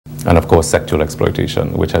And of course, sexual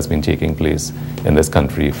exploitation, which has been taking place in this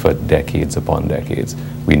country for decades upon decades.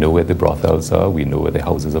 We know where the brothels are, we know where the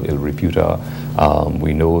houses of ill repute are,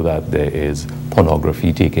 we know that there is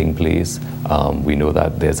pornography taking place, we know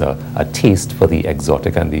that there's a taste for the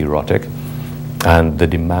exotic and the erotic. And the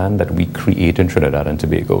demand that we create in Trinidad and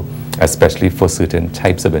Tobago, especially for certain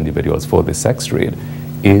types of individuals for the sex trade,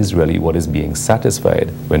 is really what is being satisfied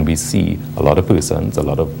when we see a lot of persons, a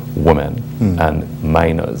lot of women and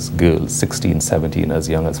minors, girls, 16, 17, as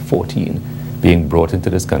young as 14, being brought into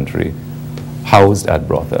this country, housed at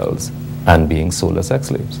brothels, and being sold as sex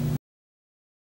slaves.